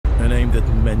name that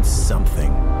meant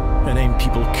something. A name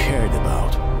people cared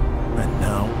about. And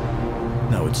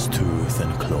now it's tooth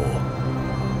and claw.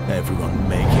 Everyone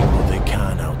making what they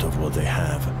can out of what they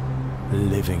have.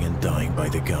 Living and dying by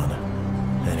the gun.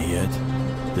 And yet,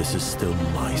 this is still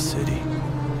my city.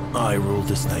 I rule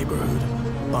this neighborhood.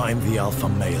 I'm the alpha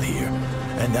male here.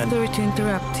 And then... Sorry to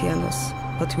interrupt, Yanus,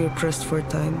 but we're pressed for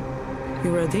time.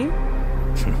 You ready?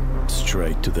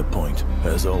 Straight to the point,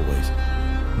 as always.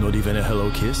 Not even a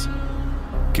hello kiss?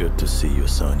 Good to see you,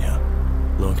 Sonia.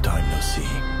 Long time no see.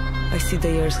 I see the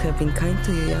years have been kind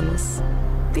to you, Yanus.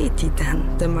 Pity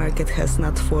then, the market has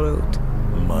not followed.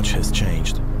 Much has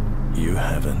changed. You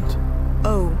haven't.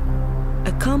 Oh,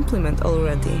 a compliment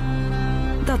already.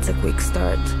 That's a quick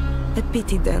start. A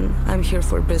pity then, I'm here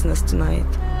for business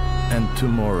tonight. And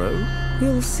tomorrow?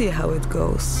 We'll see how it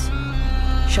goes.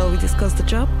 Shall we discuss the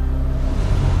job?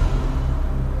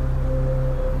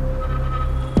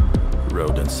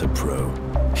 Rodent's a pro.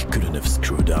 He couldn't have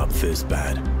screwed up this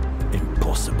bad.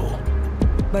 Impossible.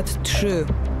 But true,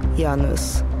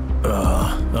 Yanus.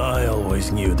 I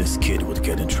always knew this kid would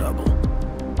get in trouble.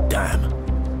 Damn.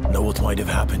 Know what might have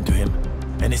happened to him?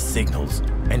 Any signals?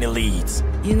 Any leads?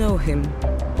 You know him.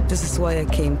 This is why I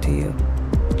came to you.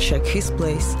 Check his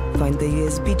place, find the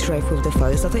USB drive with the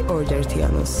files that I ordered,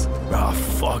 Yanus.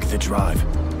 Fuck the drive.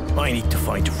 I need to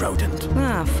find Rodent.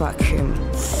 Fuck him.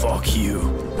 Fuck you.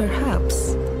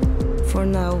 Perhaps. For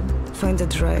now, find the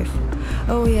drive.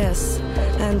 Oh yes,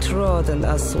 and Rodent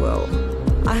as well.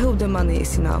 I hope the money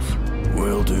is enough.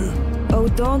 Will do. Oh,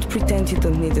 don't pretend you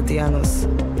don't need it, Yanus.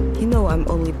 You know I'm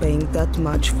only paying that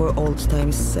much for old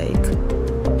time's sake.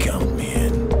 Count me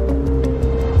in.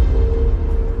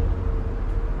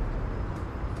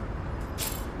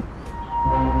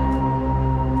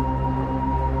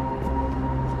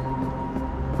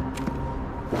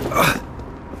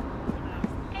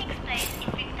 Takes place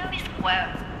in Victory Square.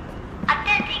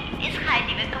 Attending is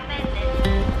highly recommended.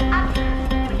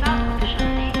 Absence without official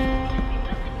name will be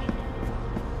prosecuted.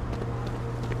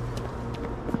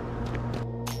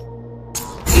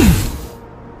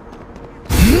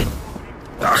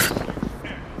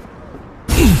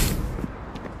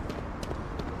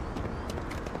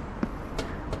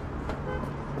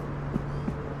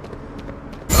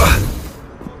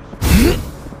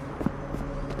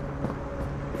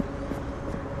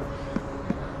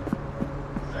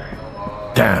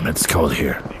 Damn, it's cold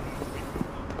here.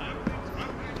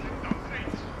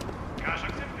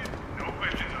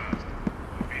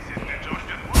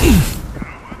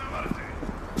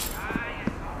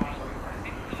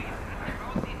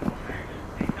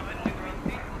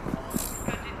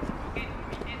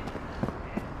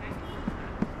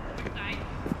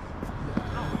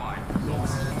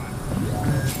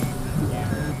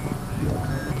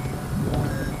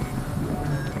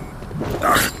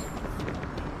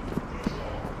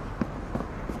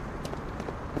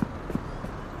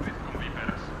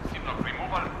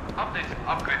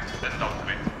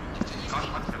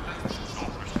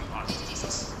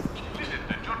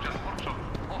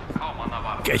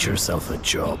 Get yourself a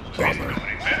job, bummer.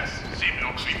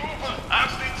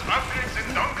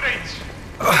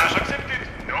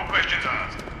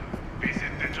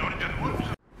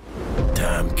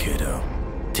 Damn, kiddo.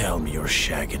 Tell me you're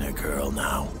shagging a girl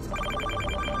now.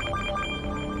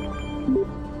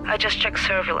 I just checked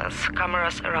surveillance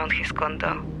cameras around his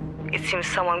condo. It seems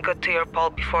someone got to your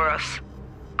pole before us.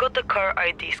 Got the car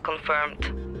IDs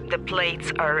confirmed. The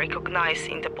plates are recognized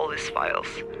in the police files.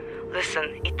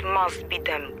 Listen, it must be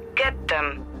them. Get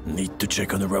them! Need to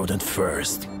check on the Rodent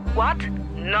first. What?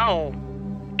 No!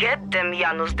 Get them,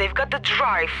 Yanus. They've got the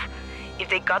drive. If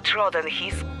they got Rodent,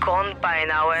 he's gone by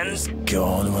now and... He's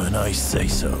gone when I say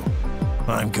so.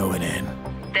 I'm going in.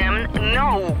 Them?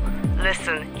 No!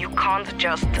 Listen, you can't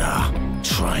just...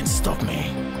 Try and stop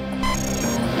me.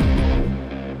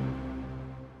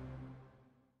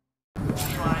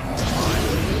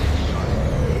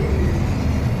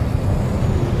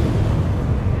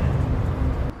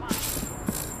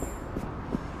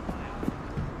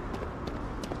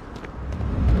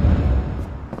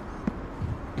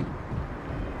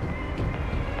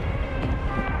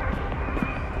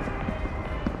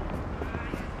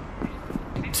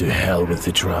 To hell with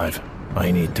the drive. I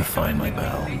need to find my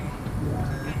bell.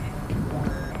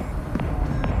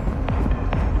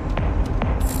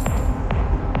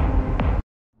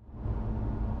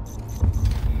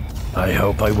 I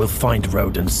hope I will find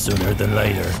Rodent sooner than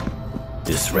later.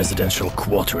 This residential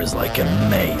quarter is like a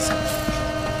maze.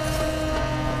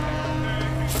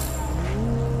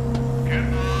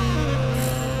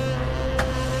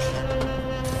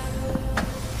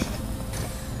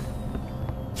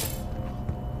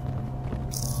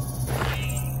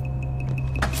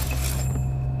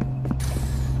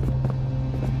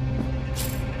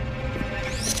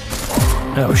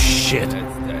 Oh shit.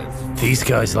 These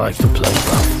guys like to play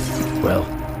rough.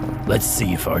 Well, let's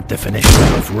see if our definition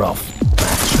of rough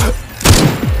matches.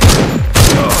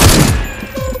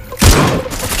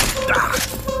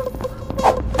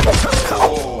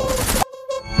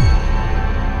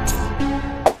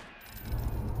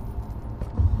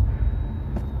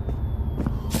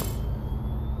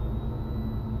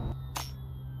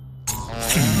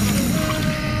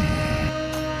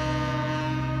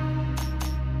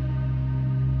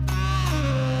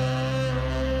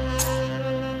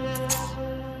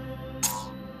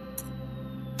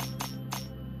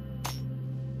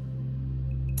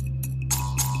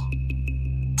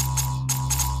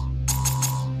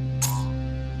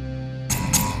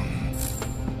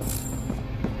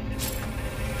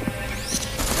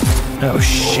 Oh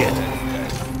shit.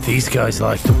 These guys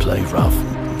like to play rough.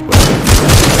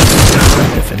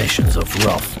 Well, definitions of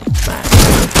rough match.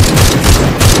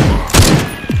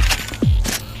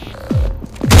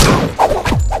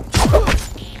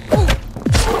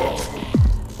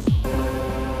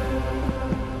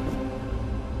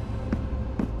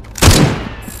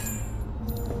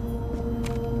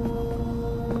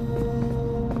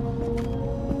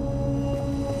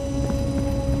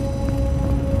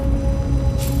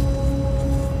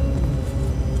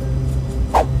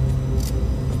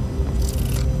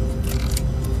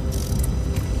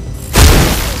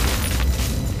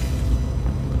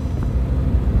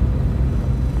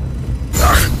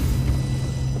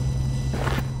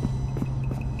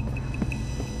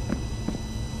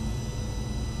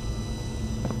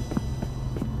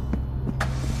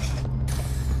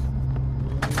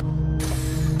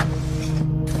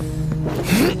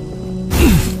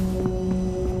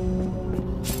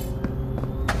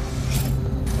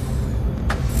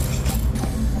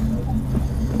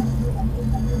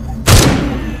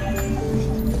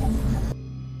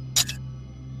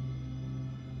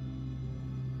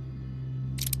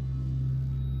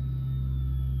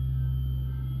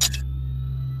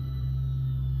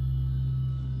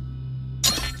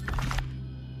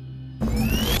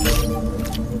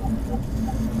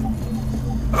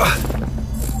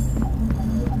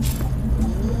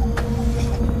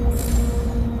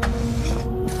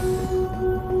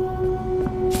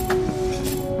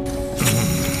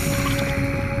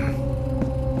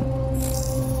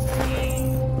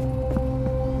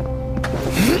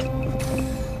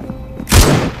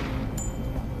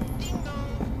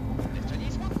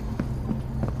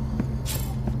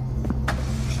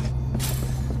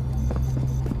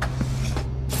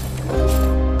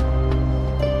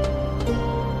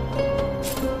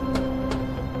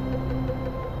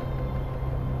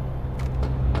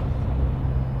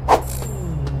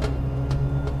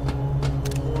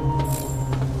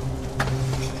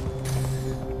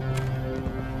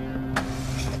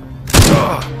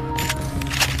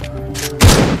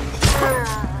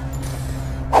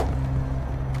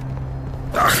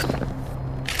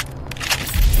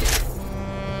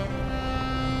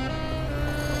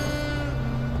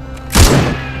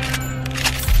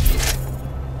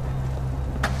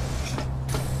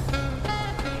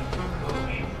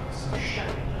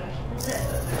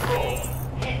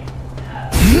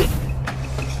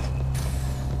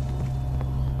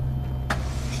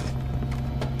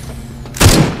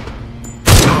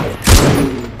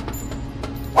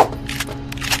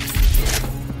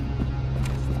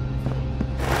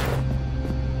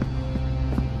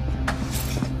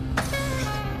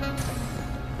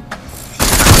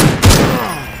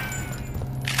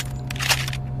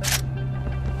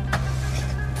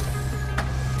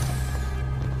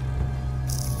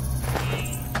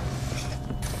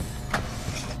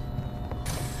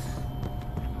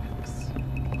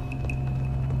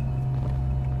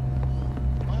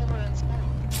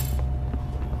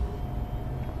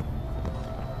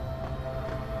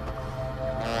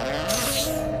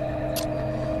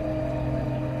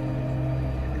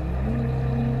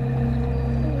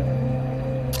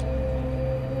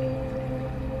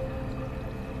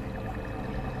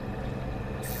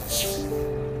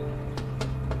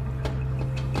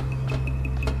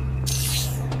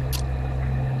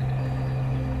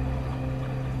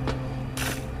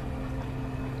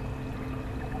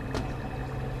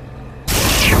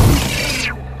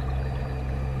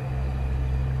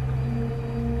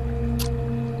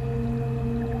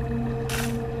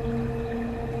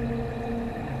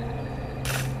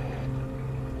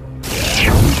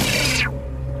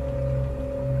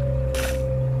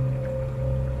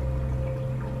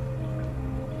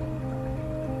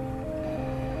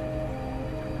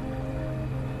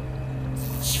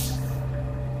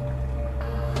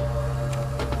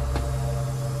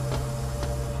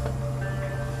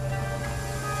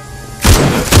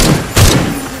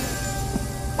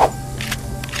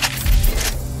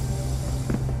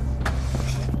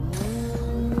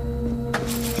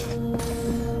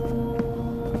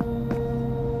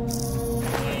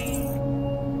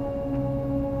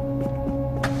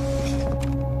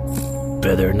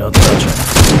 better not touch it.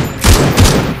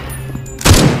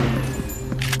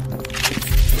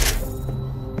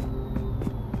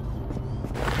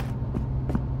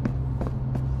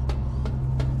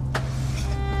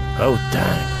 Oh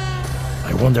dang.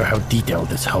 I wonder how detailed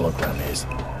this hologram is.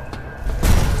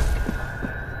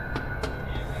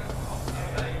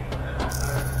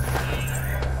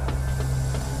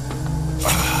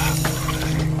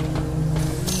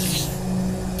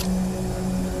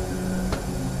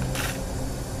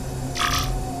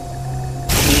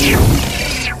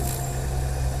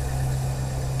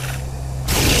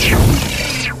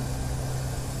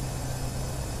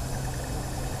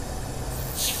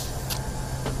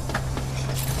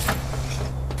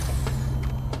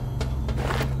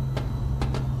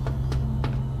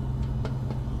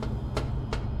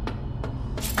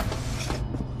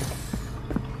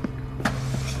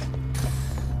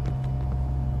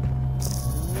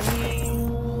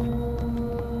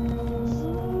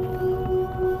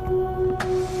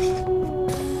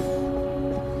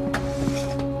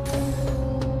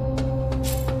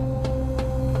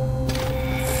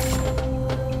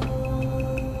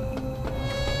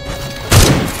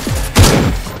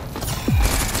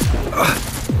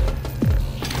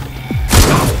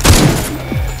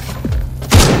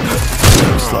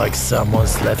 Like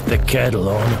someone's left the kettle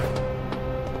on.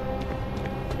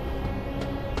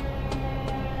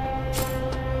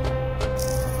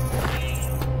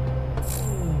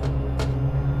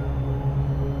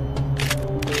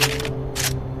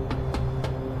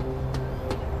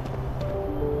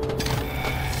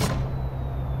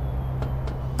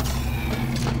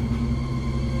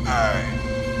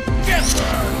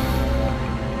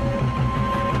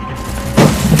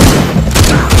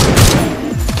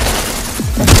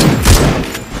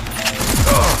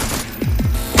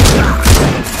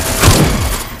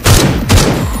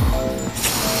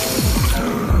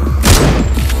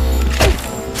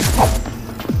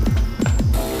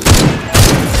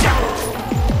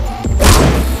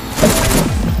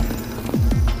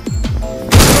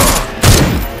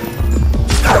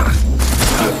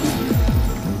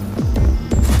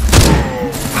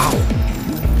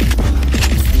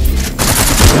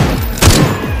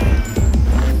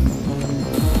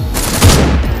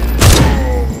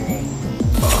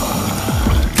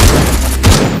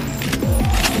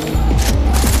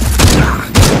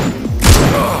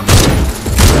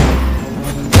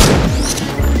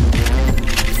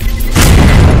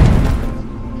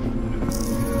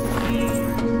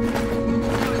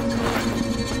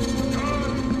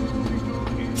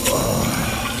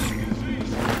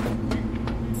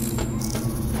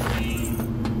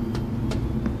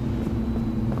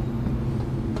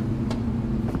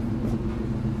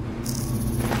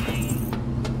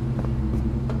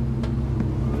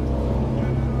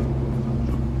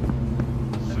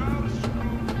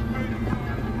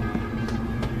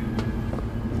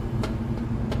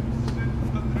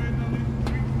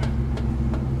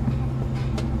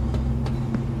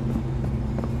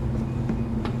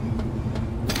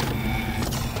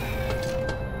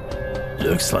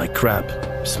 Looks like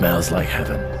crap, smells like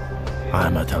heaven.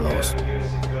 I'm at a loss.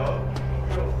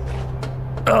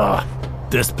 Ah,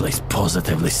 this place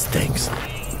positively stinks.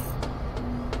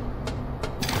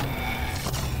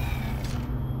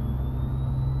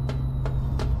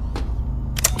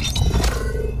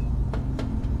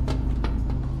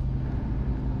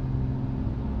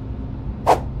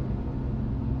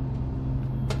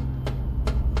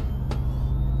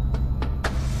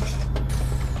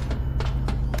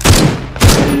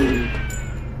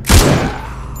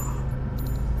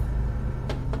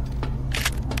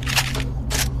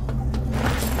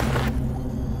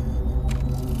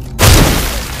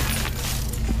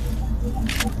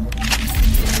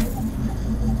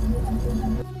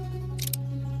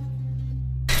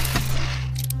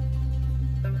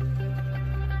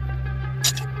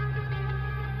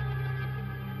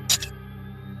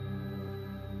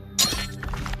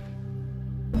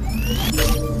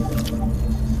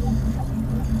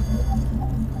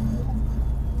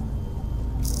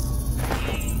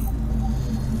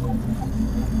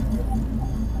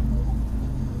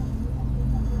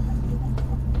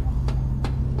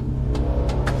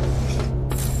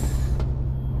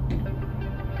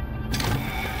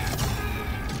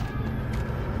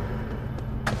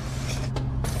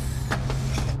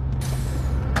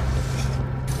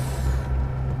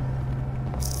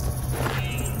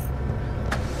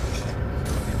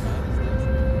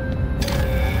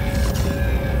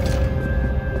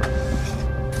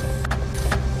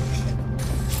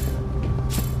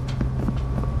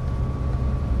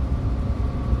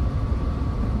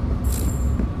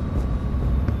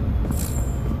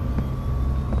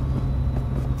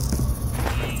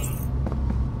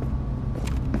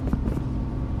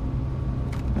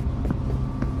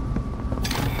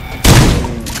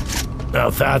 Now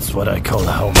that's what I call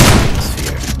a home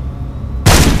atmosphere.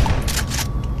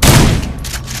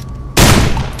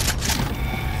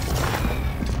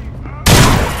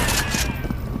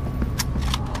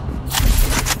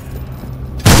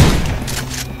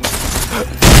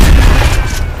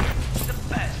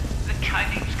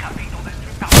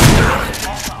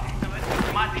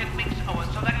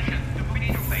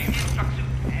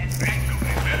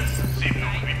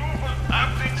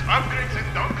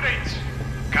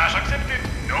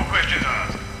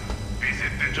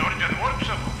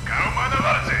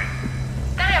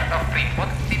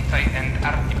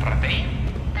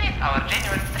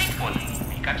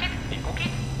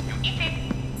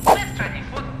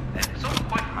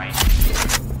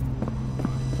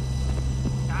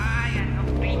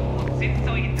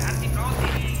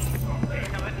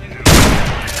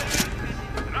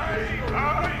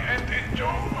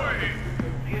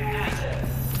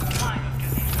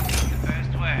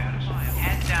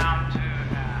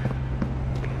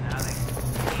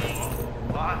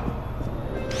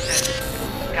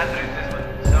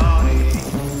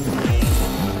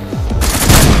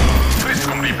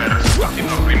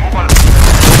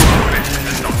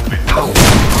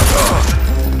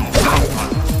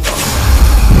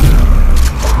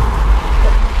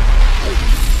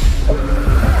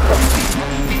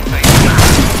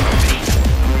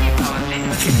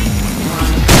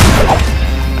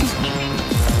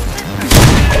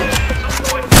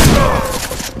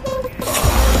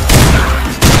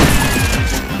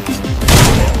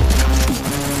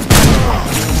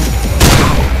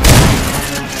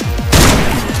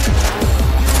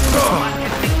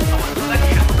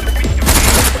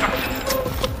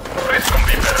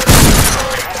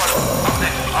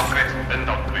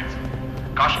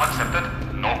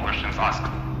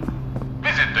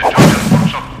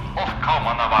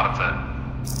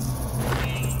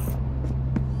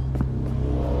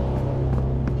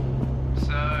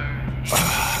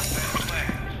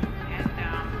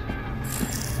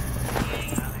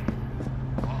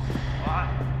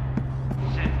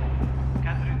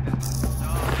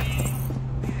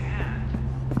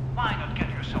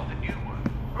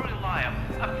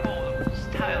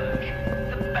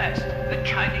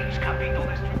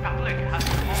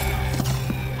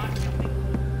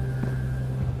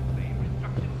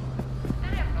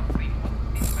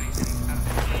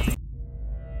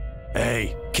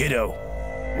 Hey, kiddo.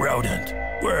 Rodent,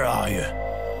 where are you?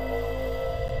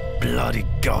 Bloody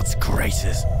God's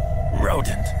graces.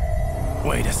 Rodent.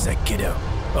 Wait a sec, kiddo.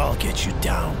 I'll get you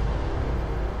down.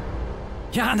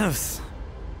 Yanus!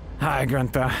 Hi,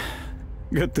 Grandpa.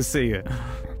 Good to see you.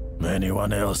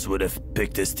 Anyone else would have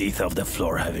picked his teeth off the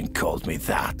floor having called me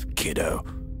that, kiddo.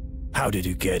 How did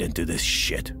you get into this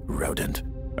shit, Rodent?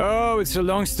 Oh, it's a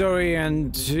long story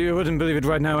and you wouldn't believe it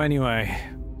right now anyway.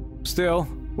 Still,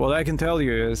 what I can tell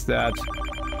you is that...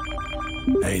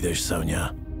 Hey there,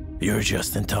 Sonia. You're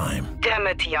just in time. Damn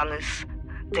it, Yanus.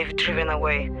 They've driven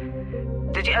away.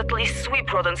 Did you at least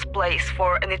sweep Rodent's place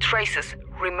for any traces?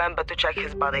 Remember to check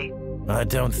his body. I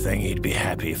don't think he'd be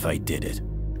happy if I did it.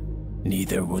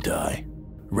 Neither would I.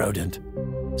 Rodent,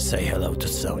 say hello to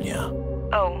Sonia.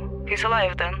 Oh, he's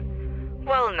alive then?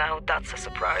 Well, now that's a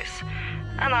surprise.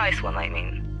 A nice one, I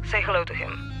mean. Say hello to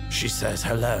him. She says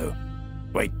hello.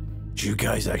 Wait, do you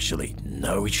guys actually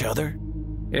know each other?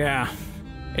 Yeah,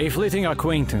 a fleeting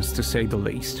acquaintance to say the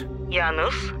least.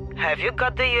 Yanus, have you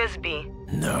got the USB?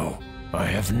 No, I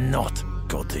have not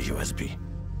got the USB.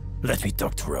 Let me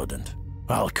talk to Rodent.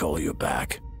 I'll call you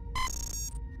back.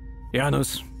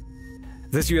 Yanus,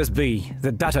 this USB,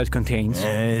 the data it contains...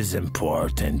 is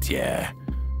important, yeah.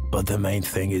 But the main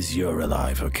thing is you're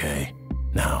alive, okay?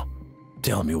 Now,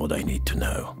 tell me what I need to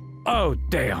know. Oh,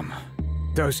 damn.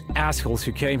 Those assholes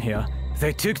who came here,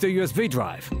 they took the USB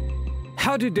drive.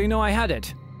 How did they know I had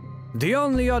it? The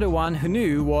only other one who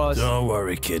knew was... Don't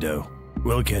worry, kiddo.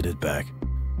 We'll get it back.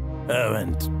 Oh,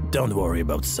 and don't worry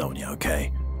about Sonia,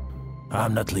 okay?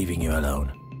 I'm not leaving you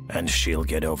alone, and she'll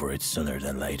get over it sooner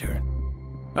than later.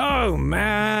 Oh,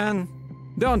 man.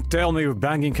 Don't tell me you're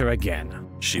banging her again.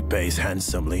 She pays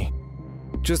handsomely.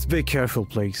 Just be careful,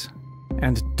 please.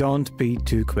 And don't be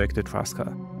too quick to trust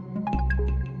her.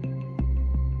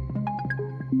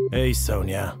 Hey,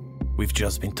 Sonia. We've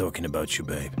just been talking about you,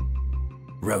 babe.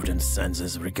 Rodent sends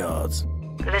his regards.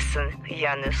 Listen,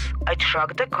 Yanus, I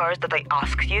tracked the cars that I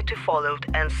asked you to follow,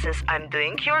 and since I'm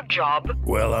doing your job...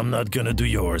 Well, I'm not gonna do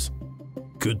yours.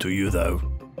 Good to you, though.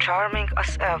 Charming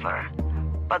as ever.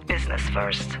 But business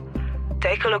first.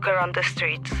 Take a look around the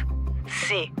streets.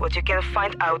 See what you can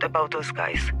find out about those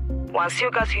guys. Once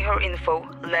you got your info,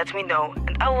 let me know,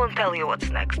 and I will tell you what's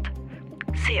next.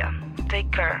 See ya.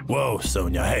 Take care. Whoa,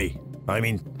 Sonia, hey. I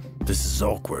mean, this is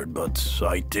awkward, but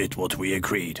I did what we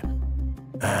agreed.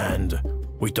 And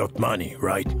we took money,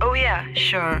 right? Oh yeah,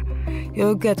 sure.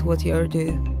 You'll get what you're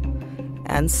due.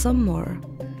 And some more.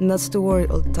 Not to worry,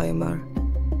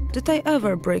 Oldtimer. Did I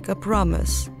ever break a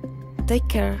promise? Take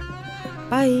care.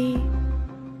 Bye.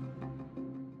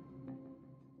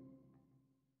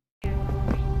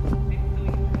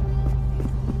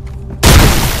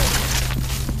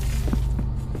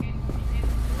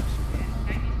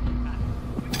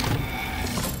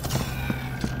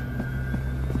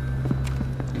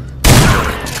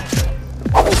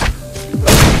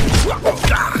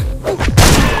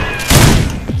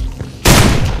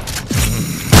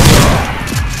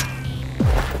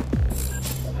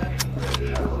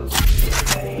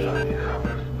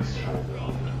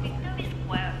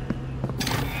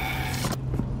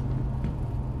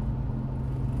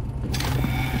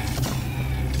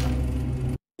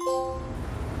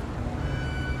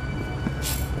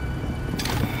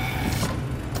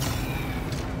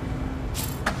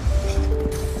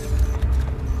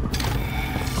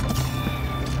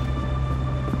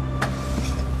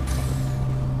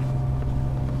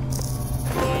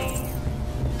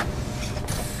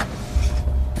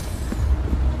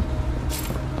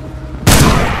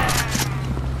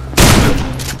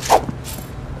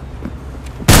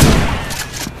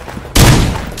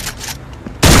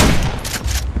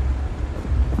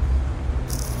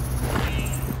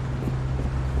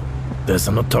 There's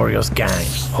a notorious gang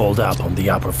holed up on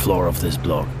the upper floor of this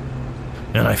block,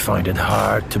 and I find it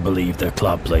hard to believe their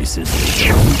club place is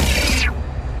legal.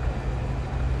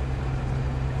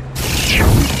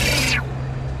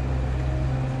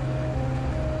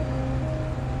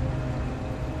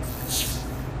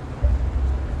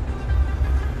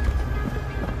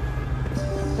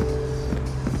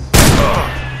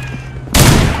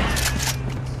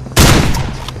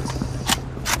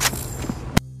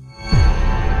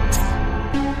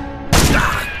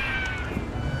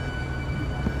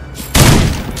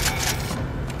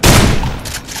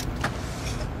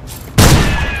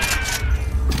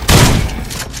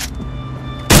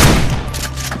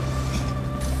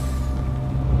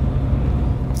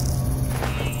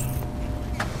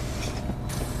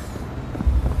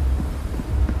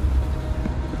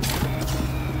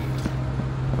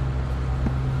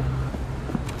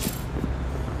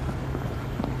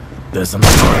 There's a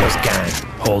notorious gang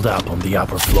holed up on the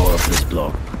upper floor of this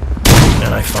block,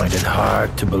 and I find it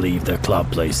hard to believe their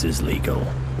club place is legal.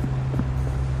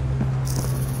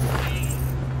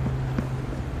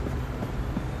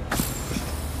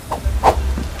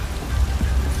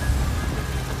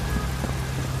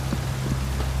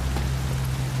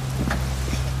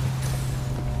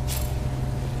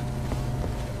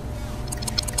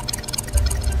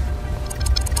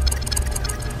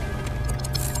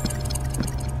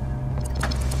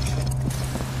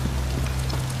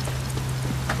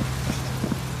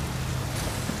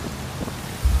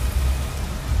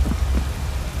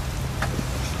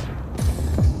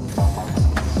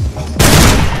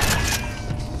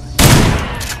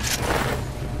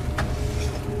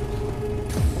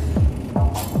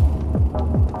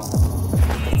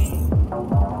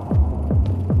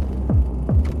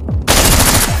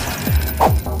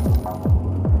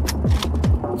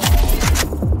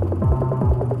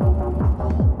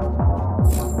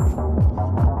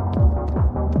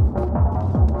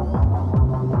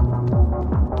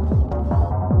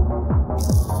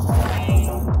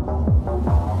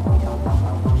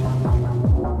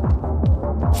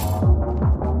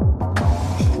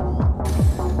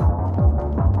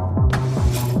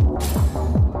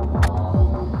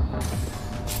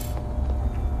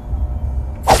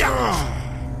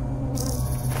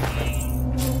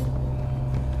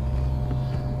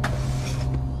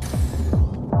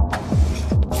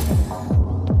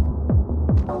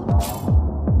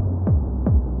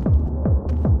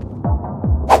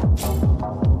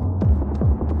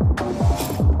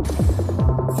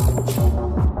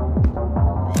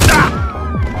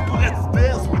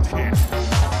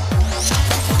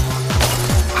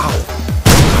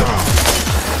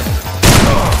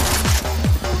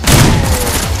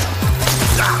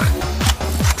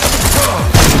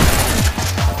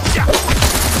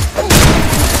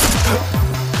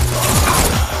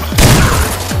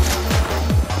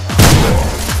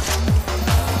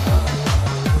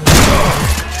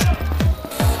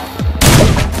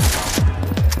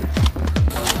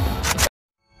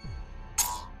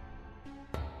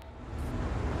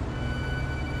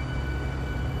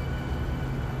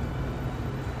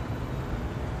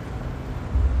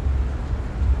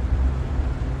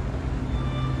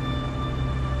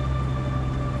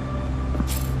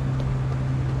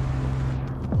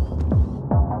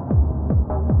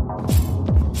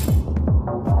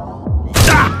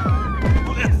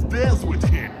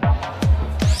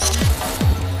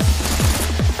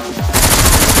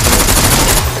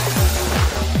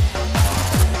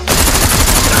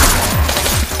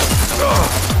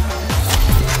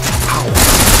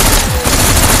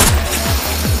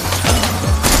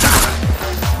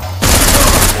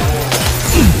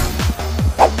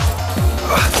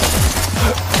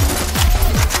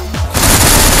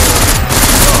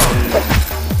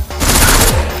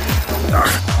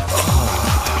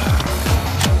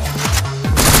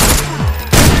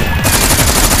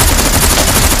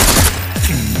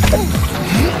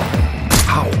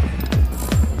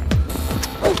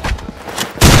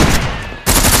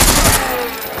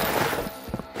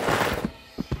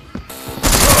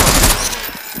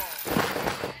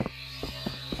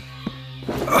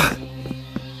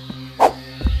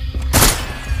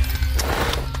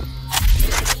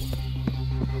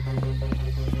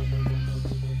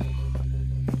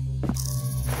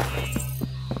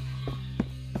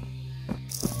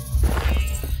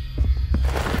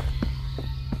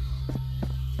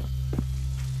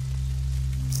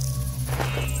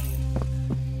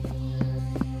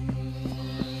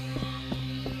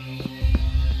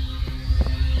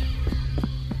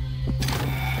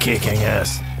 Kicking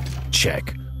ass?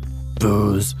 Check.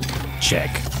 Booze? Check.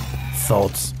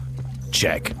 Thoughts?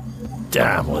 Check.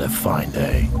 Damn, what a fine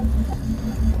day.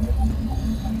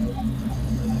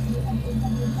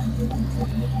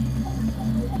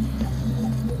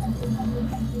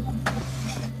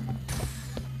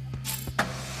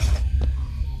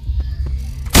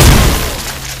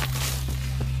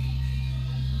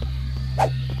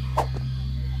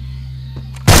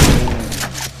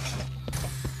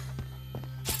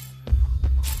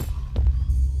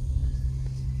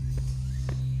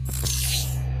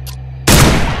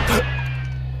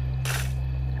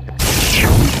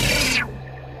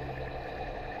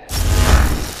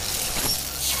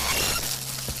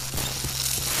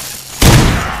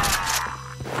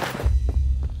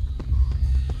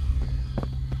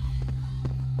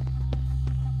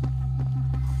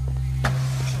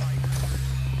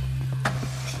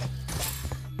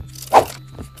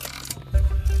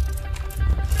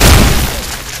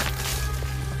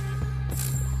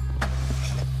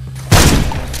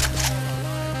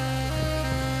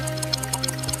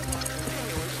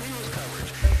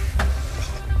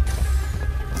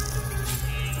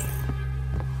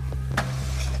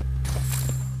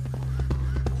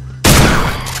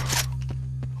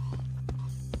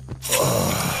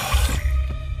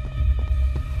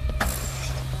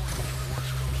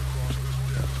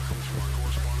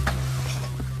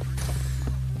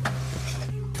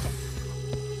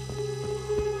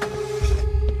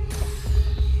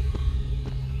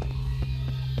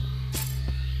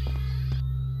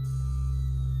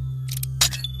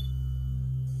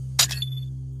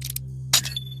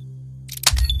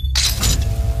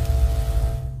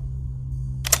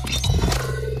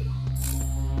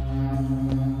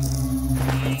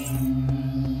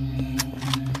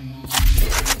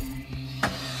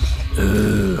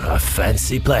 Ooh, a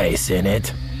fancy place,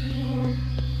 innit?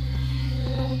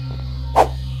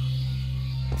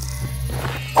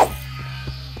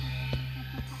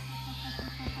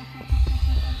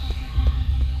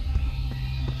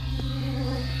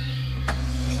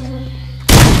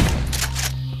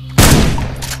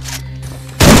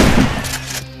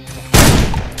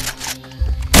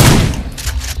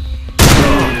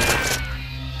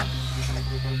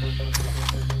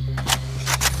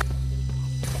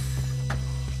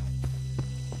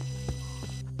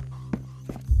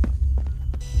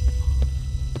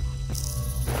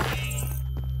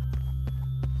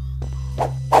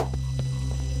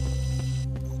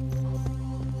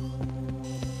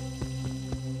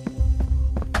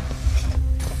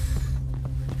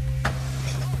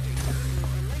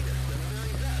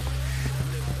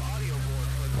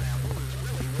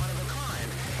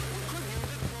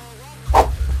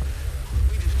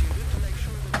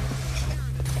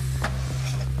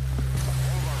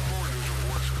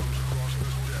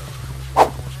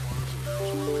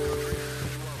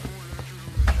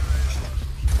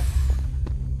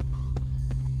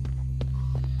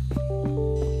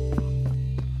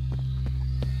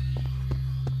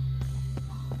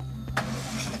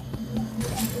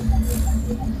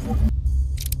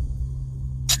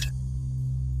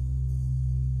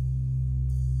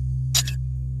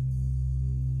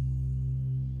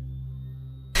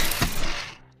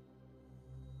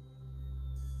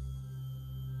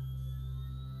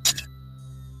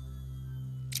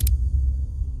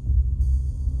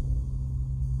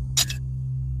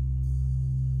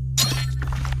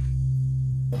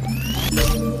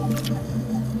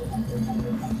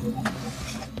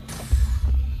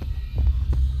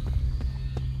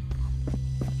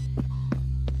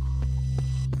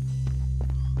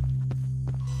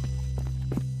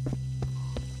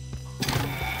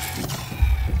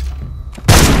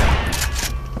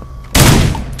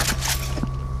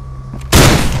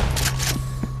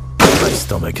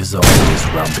 Stomach is always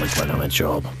rumbling when I'm at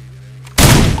job.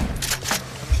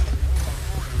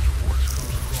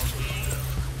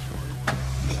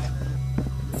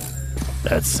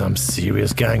 That's some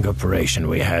serious gang operation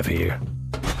we have here.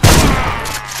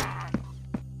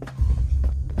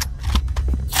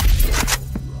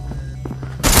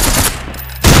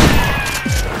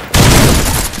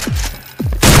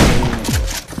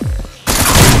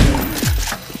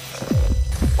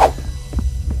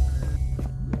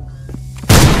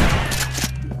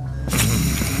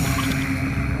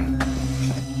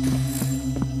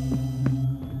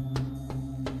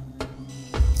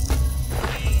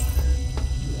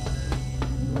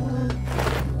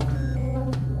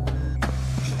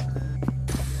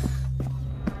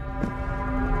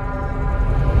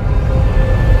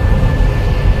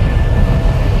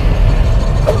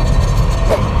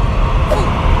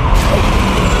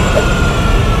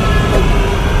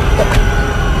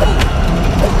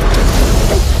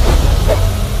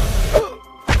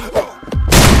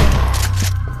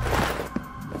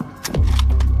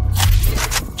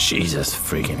 Jesus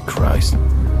freaking Christ.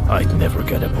 I'd never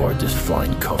get aboard this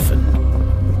flying coffin.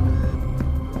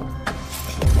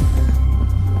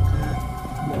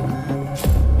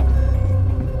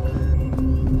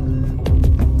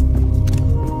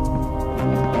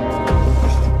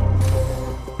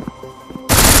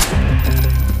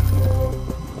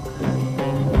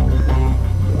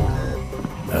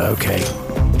 Okay,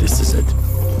 this is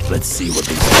it. Let's see what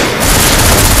these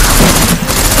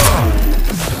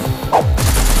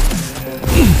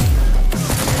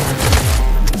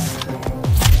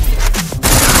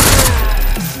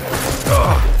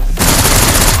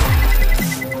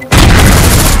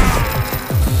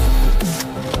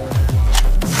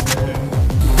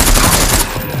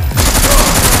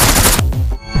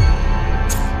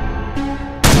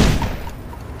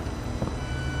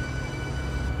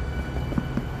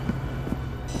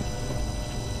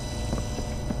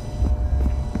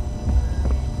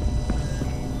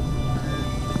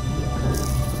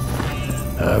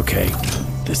Okay,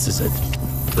 this is it.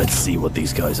 Let's see what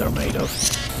these guys are made of.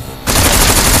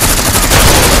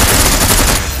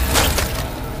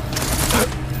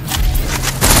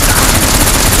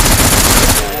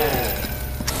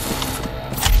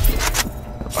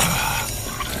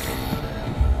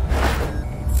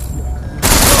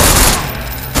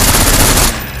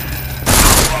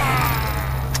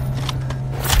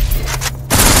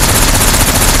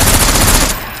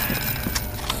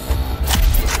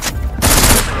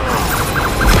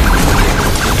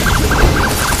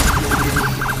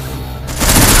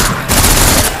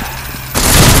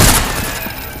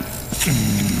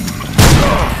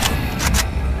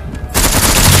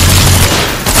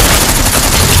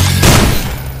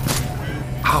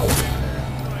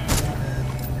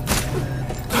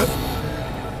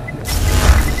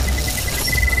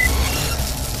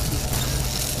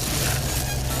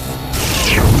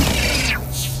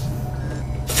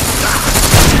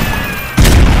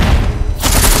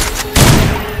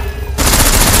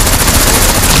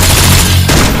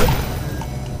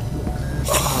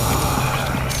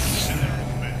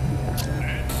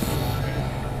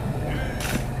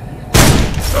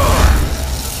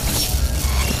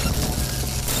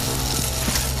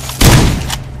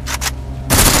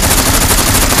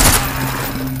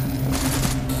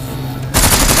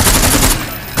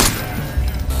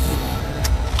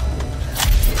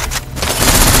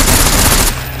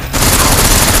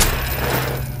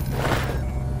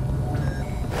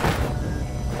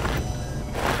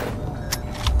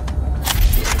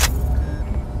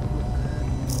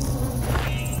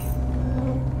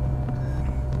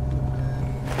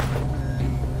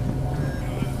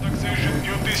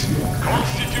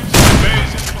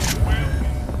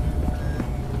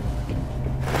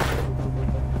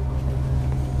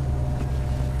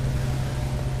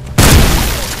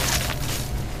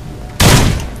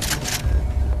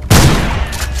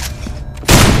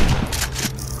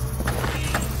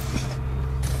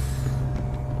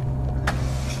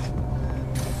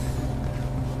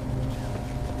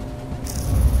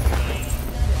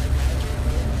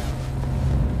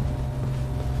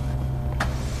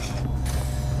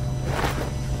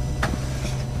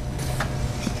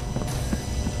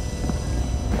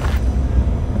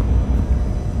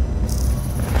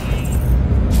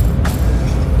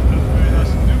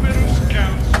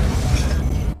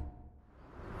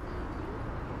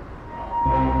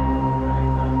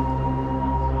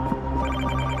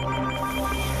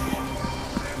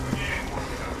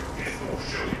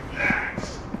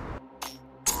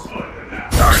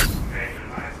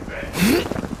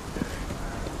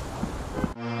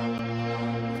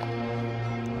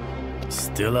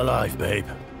 Still alive, babe.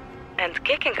 And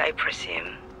kicking, I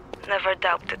presume. Never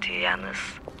doubted you,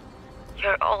 Yanus.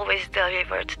 You're always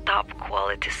delivered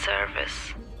top-quality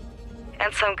service.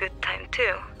 And some good time,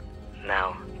 too.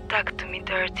 Now, talk to me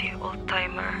dirty,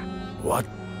 Oldtimer. What?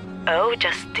 Oh,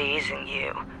 just teasing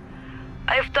you.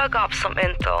 I've dug up some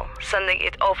intel, sending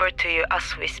it over to you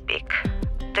as we speak.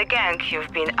 The gang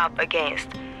you've been up against,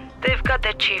 they've got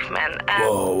the chief man and...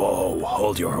 Whoa,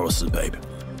 hold your horses, babe.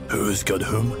 Who's got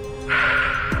whom?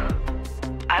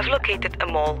 I've located a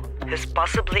mole who's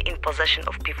possibly in possession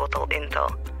of pivotal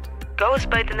intel. Goes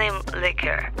by the name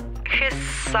Liquor. He's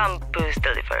some booze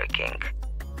delivery king.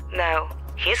 Now,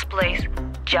 his place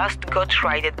just got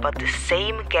raided by the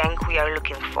same gang we are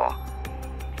looking for.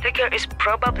 Liquor is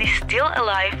probably still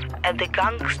alive, and the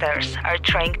gangsters are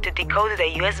trying to decode the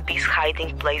USB's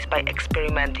hiding place by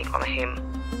experimenting on him.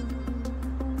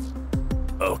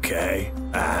 Okay,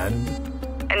 and?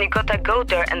 And you gotta go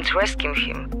there and rescue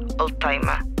him,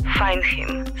 Oldtimer. Find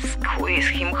him, squeeze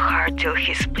him hard till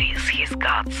he spills his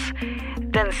guts,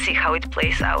 then see how it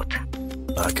plays out.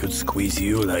 I could squeeze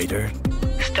you later.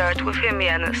 Start with him,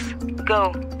 Yanus.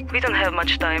 Go. We don't have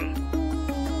much time.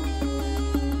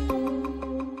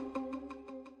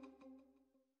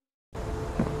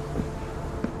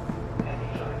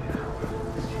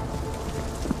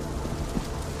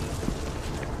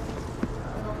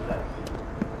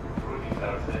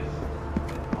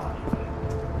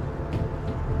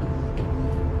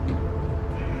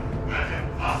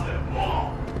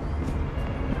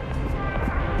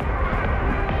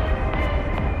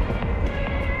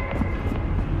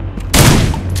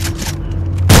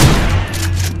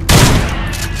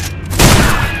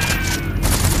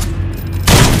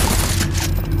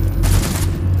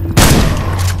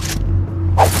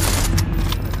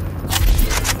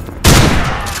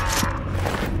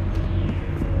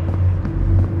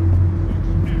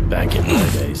 Back in my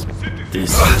days,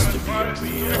 this used to be a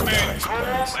real nice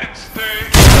place.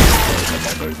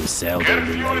 I remember this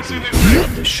elderly lady who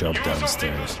ran the shop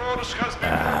downstairs.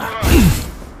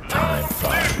 Time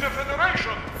flies.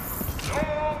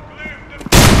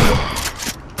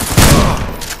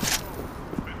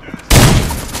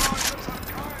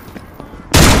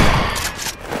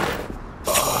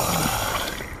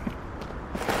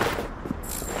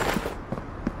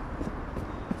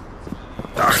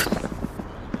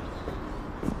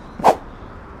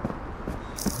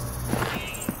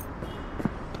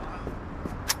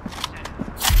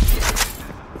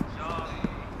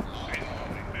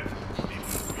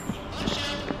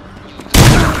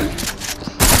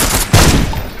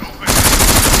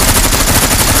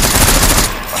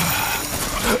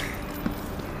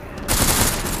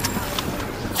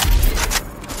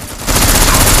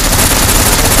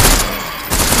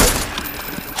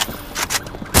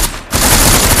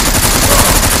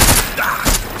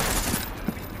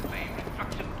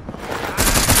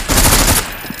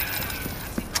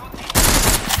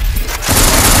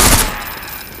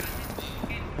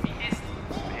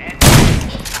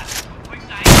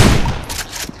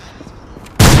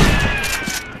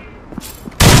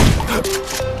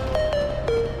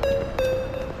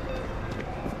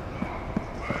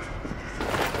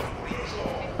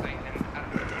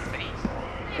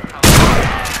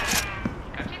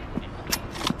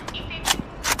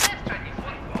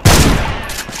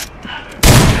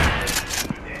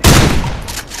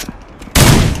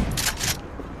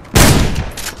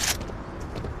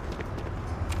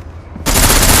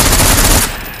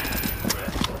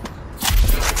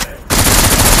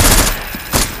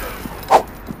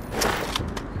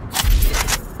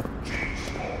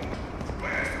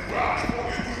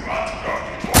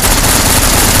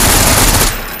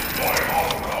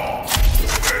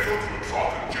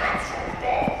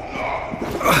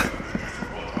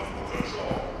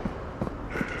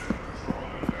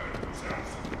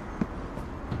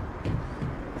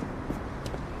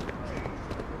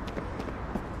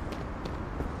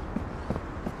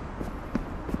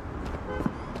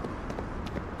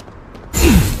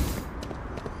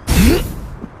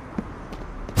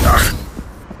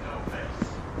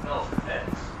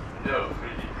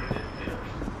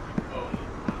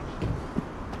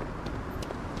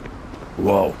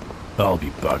 Whoa, I'll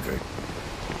be buggered.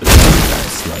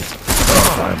 That's like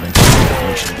environmental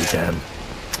degradation be damned.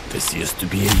 This used to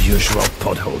be a usual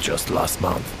pothole just last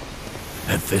month.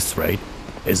 At this rate,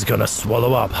 it's gonna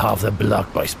swallow up half the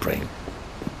block by spring.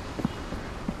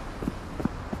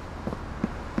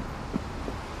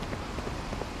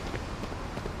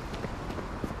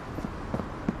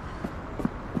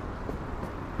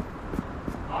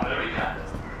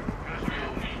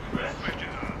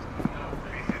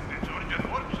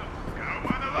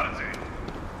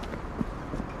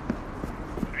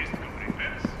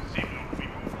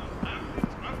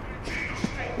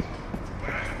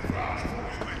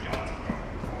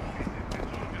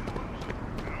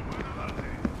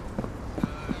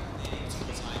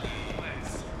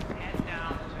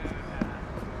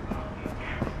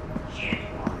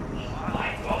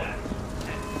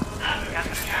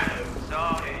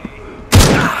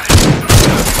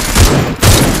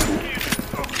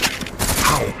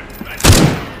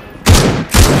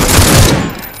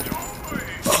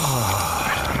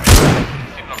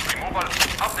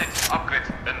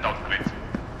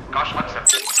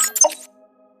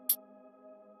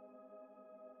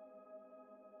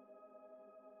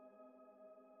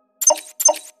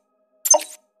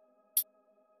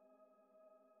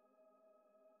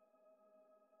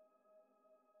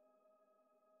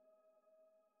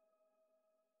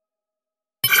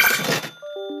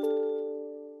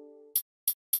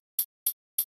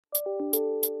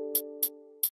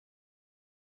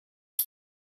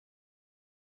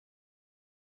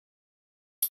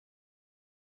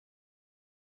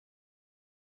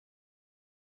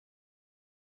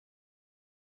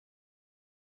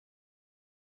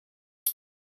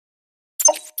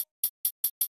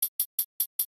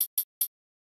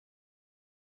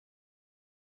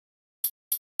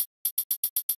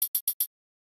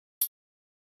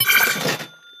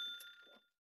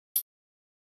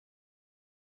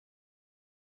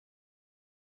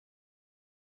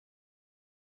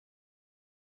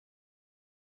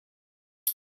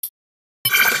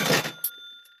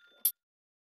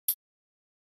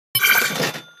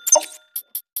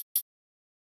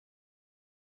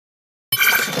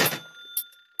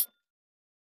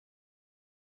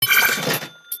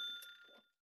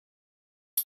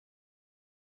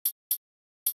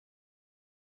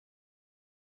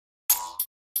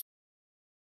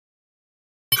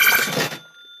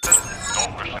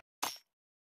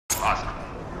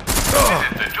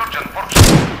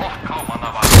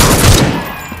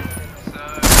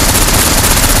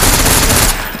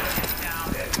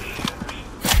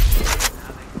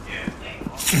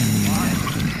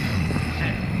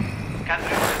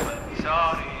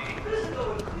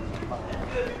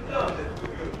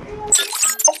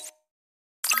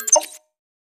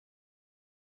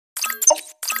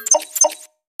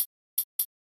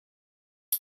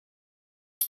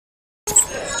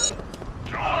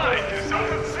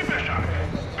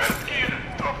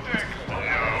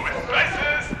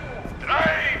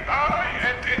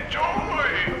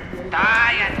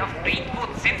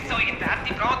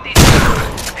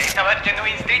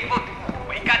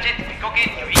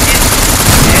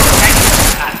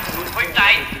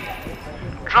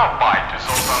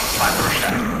 from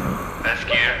 5%. Best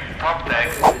gear, top tech,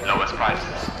 lowest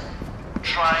prices.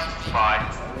 Try, buy,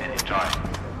 and enjoy.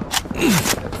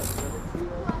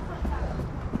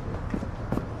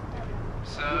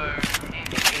 So, in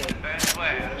the best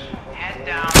wares, head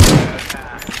down to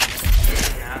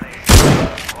now they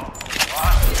what?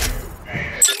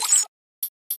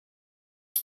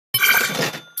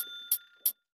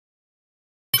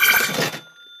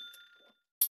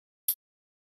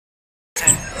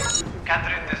 Can't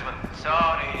read this one.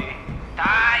 Sorry.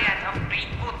 Tired of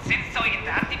street food since so you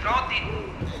dirty brought it.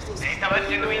 Ain't our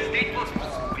genuine street food.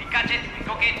 We catch it, we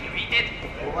cook it, you eat it.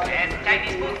 And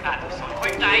Chinese food at some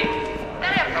point time.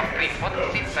 There are no street food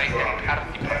since so you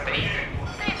dirty protein.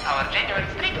 It's our genuine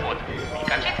street food. We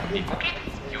catch it, we cook it,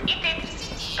 you eat it.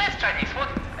 Best Chinese food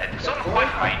at some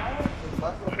point time.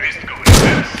 Rest go in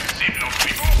this. Save long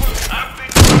people.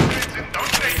 Updates, upgrades, and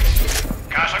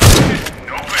downgrades. Cash accepted,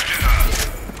 no questions asked.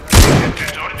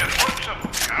 Georgia Workshop,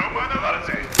 kawkę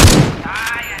bardzo.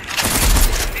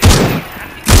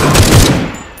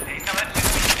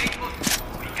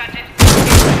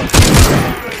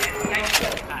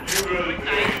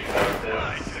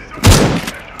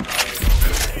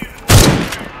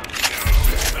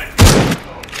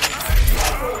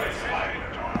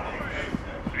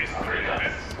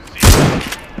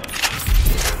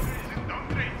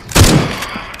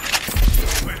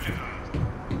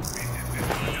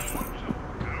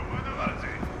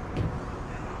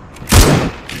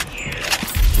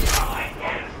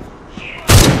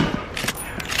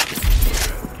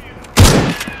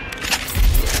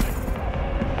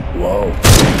 Whoa,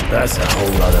 that's a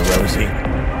whole lot of Rosie.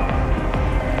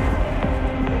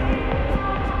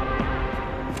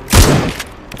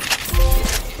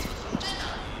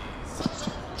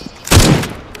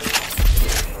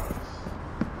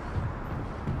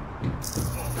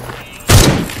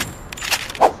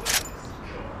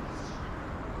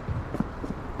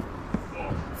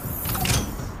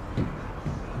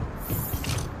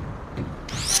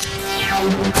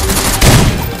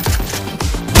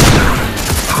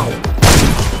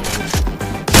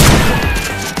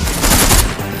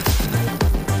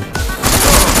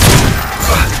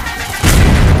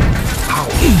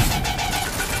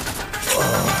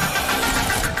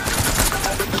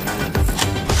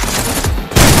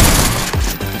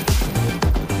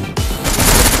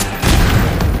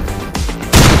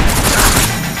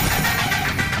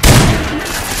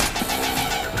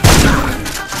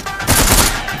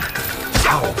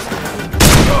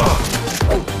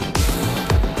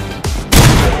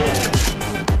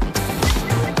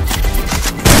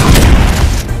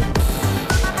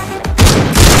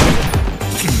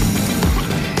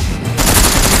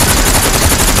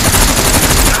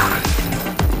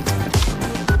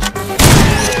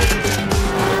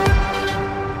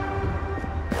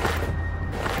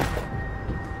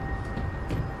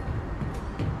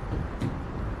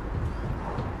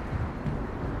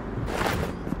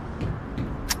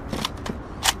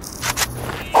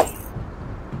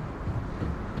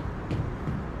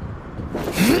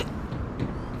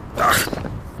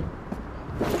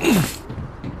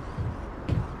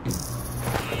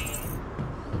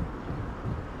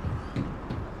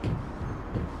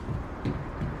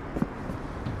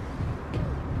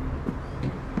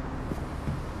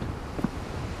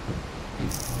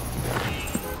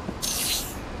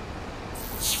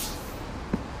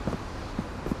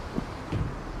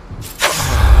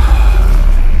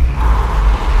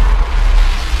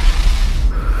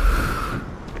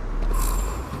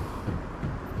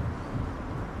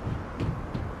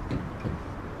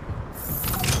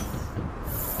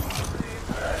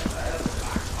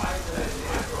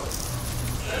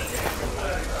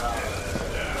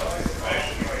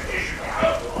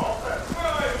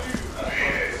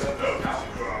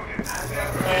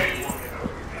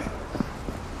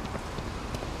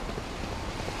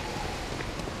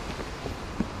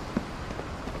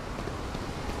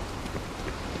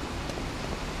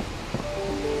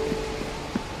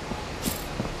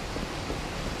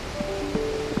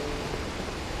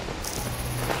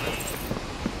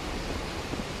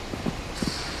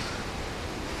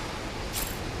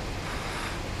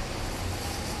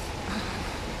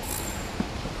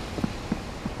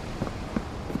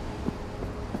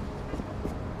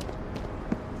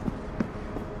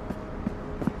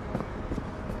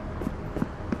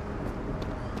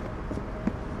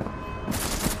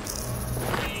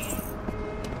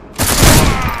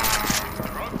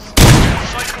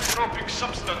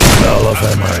 All of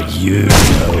them are you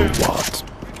know what.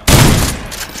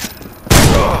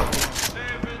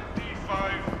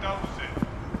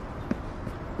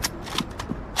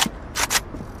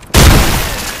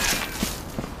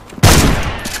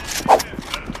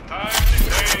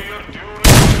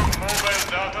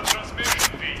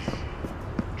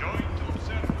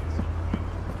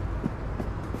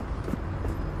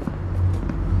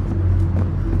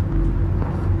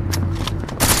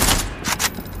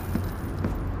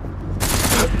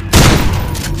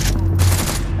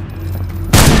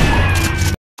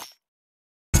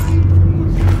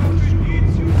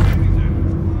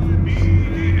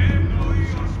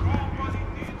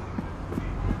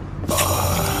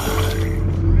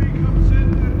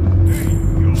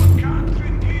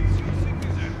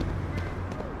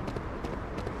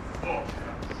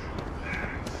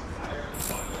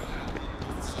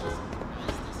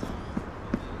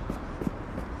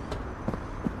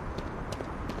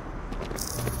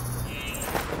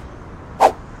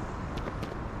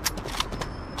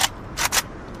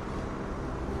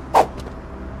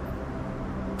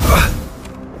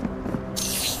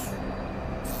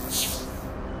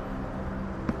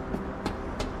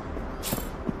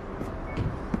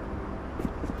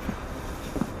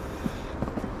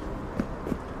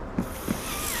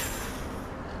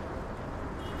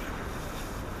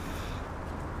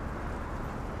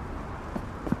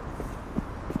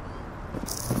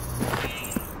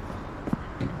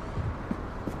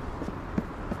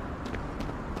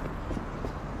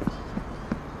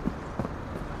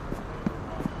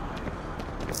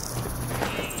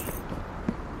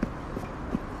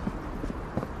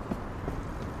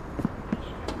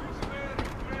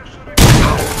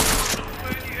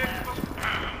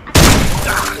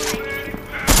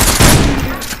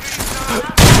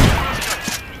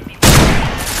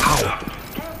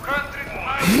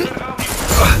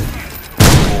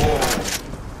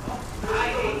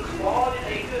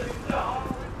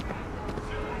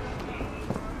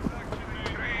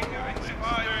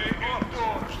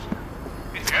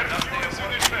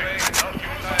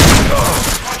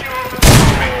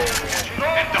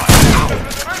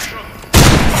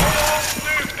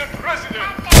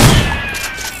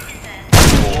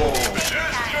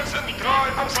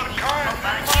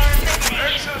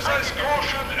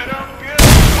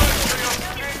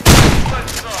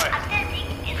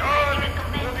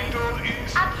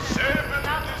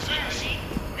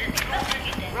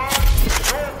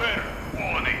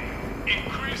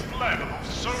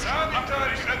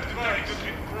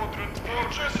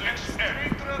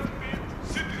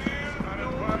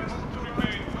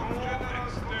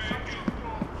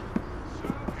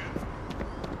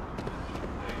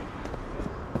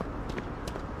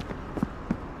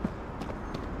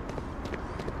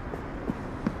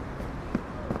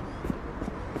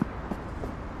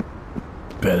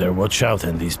 Better watch out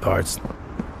in these parts.